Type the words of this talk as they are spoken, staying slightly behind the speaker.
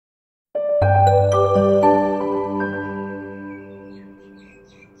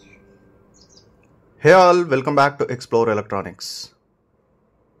Hey all, welcome back to Explore Electronics.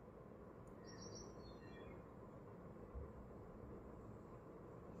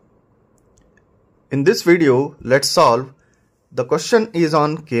 In this video, let's solve the question is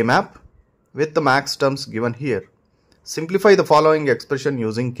on K-map with the max terms given here. Simplify the following expression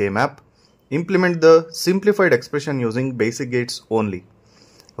using K-map. Implement the simplified expression using basic gates only.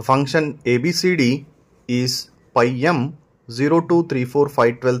 A function ABCD is pi m 0, 2, 3, 4,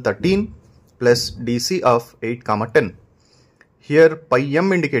 5, 12, 13 plus DC of 8, 10. Here pi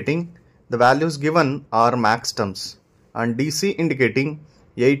m indicating the values given are max terms and DC indicating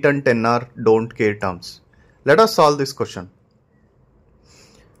 8 and 10 are don't care terms. Let us solve this question.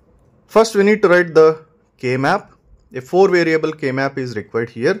 First we need to write the K-map. A 4 variable K-map is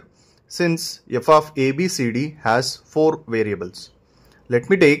required here since f of ABCD has 4 variables. Let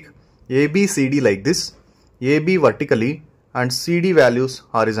me take ABCD like this, AB vertically and CD values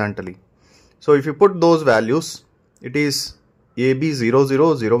horizontally. So if you put those values, it is AB 00,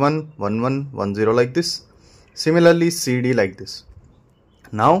 01, 11, 10 like this. Similarly CD like this.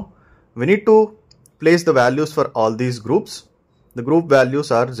 Now we need to place the values for all these groups. The group values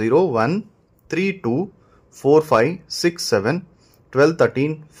are 0, 1, 3, 2, 4, 5, 6, 7, 12,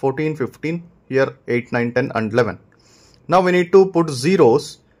 13, 14, 15, here 8, 9, 10 and 11. Now we need to put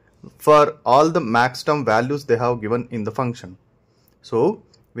zeros for all the max term values they have given in the function. So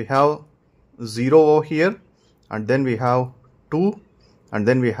we have 0 over here and then we have 2 and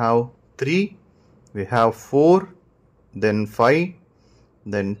then we have 3, we have 4, then 5,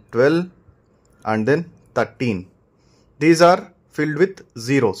 then 12 and then 13. These are filled with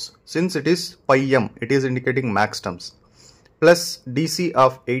zeros since it is pi m, it is indicating max terms. Plus DC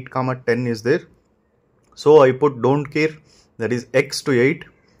of 8, 10 is there. So I put don't care, that is x to 8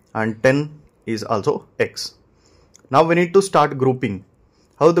 and 10 is also x. Now we need to start grouping.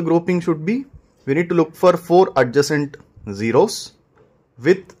 How the grouping should be? We need to look for 4 adjacent zeros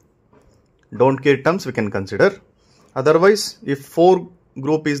with don't care terms we can consider. Otherwise, if 4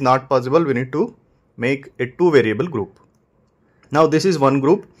 group is not possible, we need to make a 2 variable group. Now this is one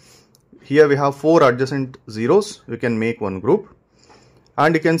group. Here we have 4 adjacent zeros. We can make one group.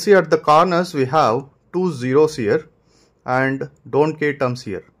 And you can see at the corners we have 2 zeros here and don't care terms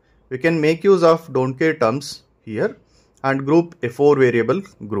here. We can make use of don't care terms here and group a 4 variable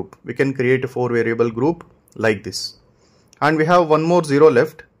group. We can create a 4 variable group like this. And we have one more 0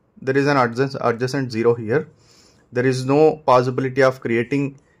 left. There is an adjacent 0 here. There is no possibility of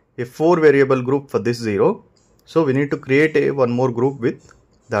creating a 4 variable group for this 0. So we need to create a one more group with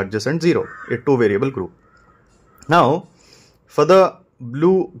the adjacent 0, a 2 variable group. Now for the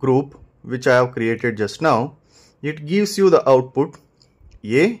blue group which I have created just now, it gives you the output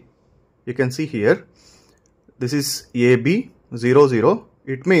A. You can see here, this is AB 00.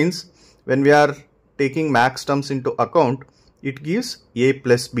 It means when we are taking max terms into account, it gives A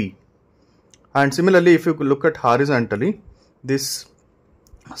plus B. And similarly, if you look at horizontally, this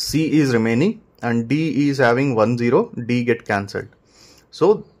C is remaining and D is having 1, 0, D get cancelled.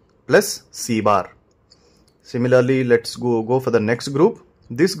 So plus C bar. Similarly, let's go for the next group.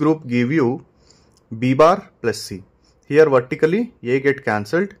 This group give you B bar plus C. Here vertically A get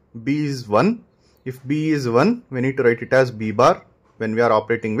cancelled, B is 1. If B is 1, we need to write it as B bar when we are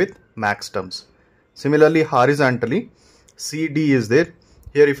operating with max terms. Similarly, horizontally, C, D is there.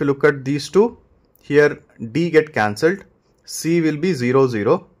 Here if you look at these two, here D get cancelled, C will be 0,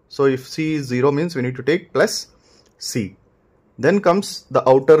 0. So if C is 0 means we need to take plus C. Then comes the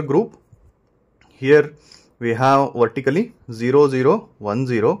outer group. Here we have vertically 0, 0, 1,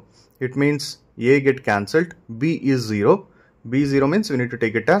 0. It means A get cancelled, B is 0. B 0 means we need to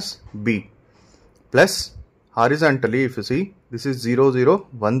take it as B. Plus horizontally, if you see, this is 0, 0,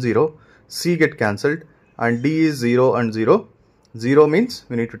 1, 0. C get cancelled and D is 0 and 0. 0 means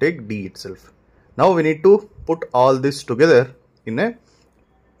we need to take D itself. Now we need to put all this together in a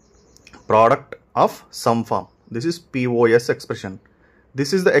product of sum form. This is POS expression.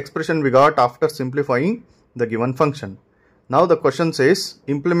 This is the expression we got after simplifying the given function. Now the question says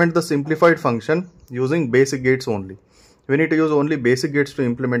implement the simplified function using basic gates only. We need to use only basic gates to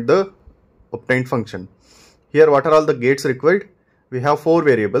implement the obtained function. Here what are all the gates required? We have 4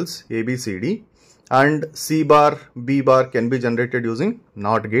 variables A, B, C, D and C bar, B bar can be generated using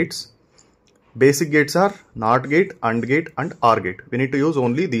NOT gates. Basic gates are NOT gate, AND gate and OR gate. We need to use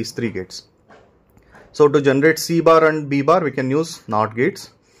only these 3 gates. So to generate C bar and B bar we can use NOT gates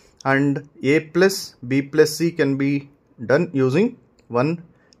and A plus B plus C can be done using one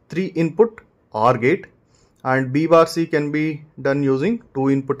 3 input OR gate and B bar C can be done using 2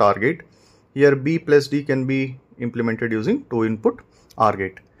 input OR gate. Here B plus D can be implemented using 2 input OR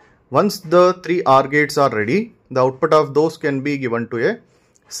gate. Once the 3 OR gates are ready, the output of those can be given to a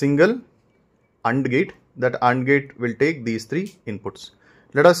single AND gate. That AND gate will take these 3 inputs.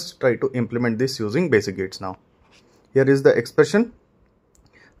 Let us try to implement this using basic gates now. Here is the expression.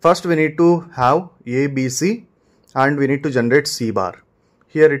 First we need to have A, B, C and we need to generate C bar.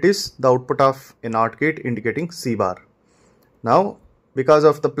 Here it is the output of a NOT gate indicating C bar. Now because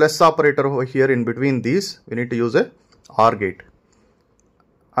of the plus operator over here in between these, we need to use a OR gate.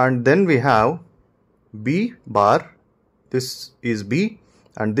 And then we have B bar, this is B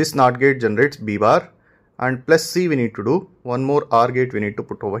and this NOT gate generates B bar, and plus C we need to do, one more OR gate we need to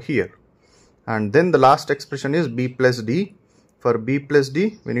put over here. And then the last expression is B plus D. For B plus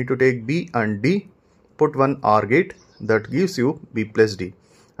D we need to take B and D, put one OR gate, that gives you B plus D,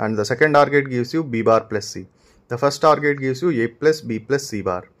 and the second OR gate gives you B bar plus C. The first OR gate gives you A plus B plus C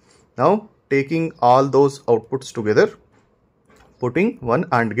bar. Now taking all those outputs together, putting one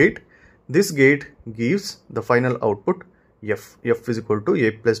AND gate, this gate gives the final output F. F is equal to A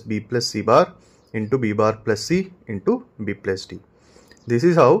plus B plus C bar into B bar plus C into B plus D. This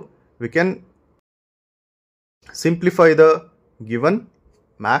is how we can simplify the given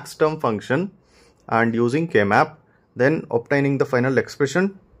Maxterm function and using K-map, then obtaining the final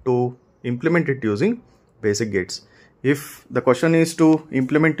expression to implement it using basic gates. If the question is to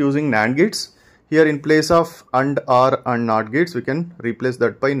implement using NAND gates, here in place of AND, OR and NOT gates, we can replace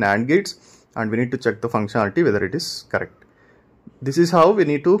that by NAND gates, and we need to check the functionality whether it is correct. This is how we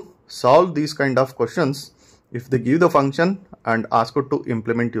need to solve these kind of questions if they give the function and ask you to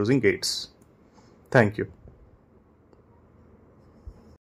implement using gates. Thank you.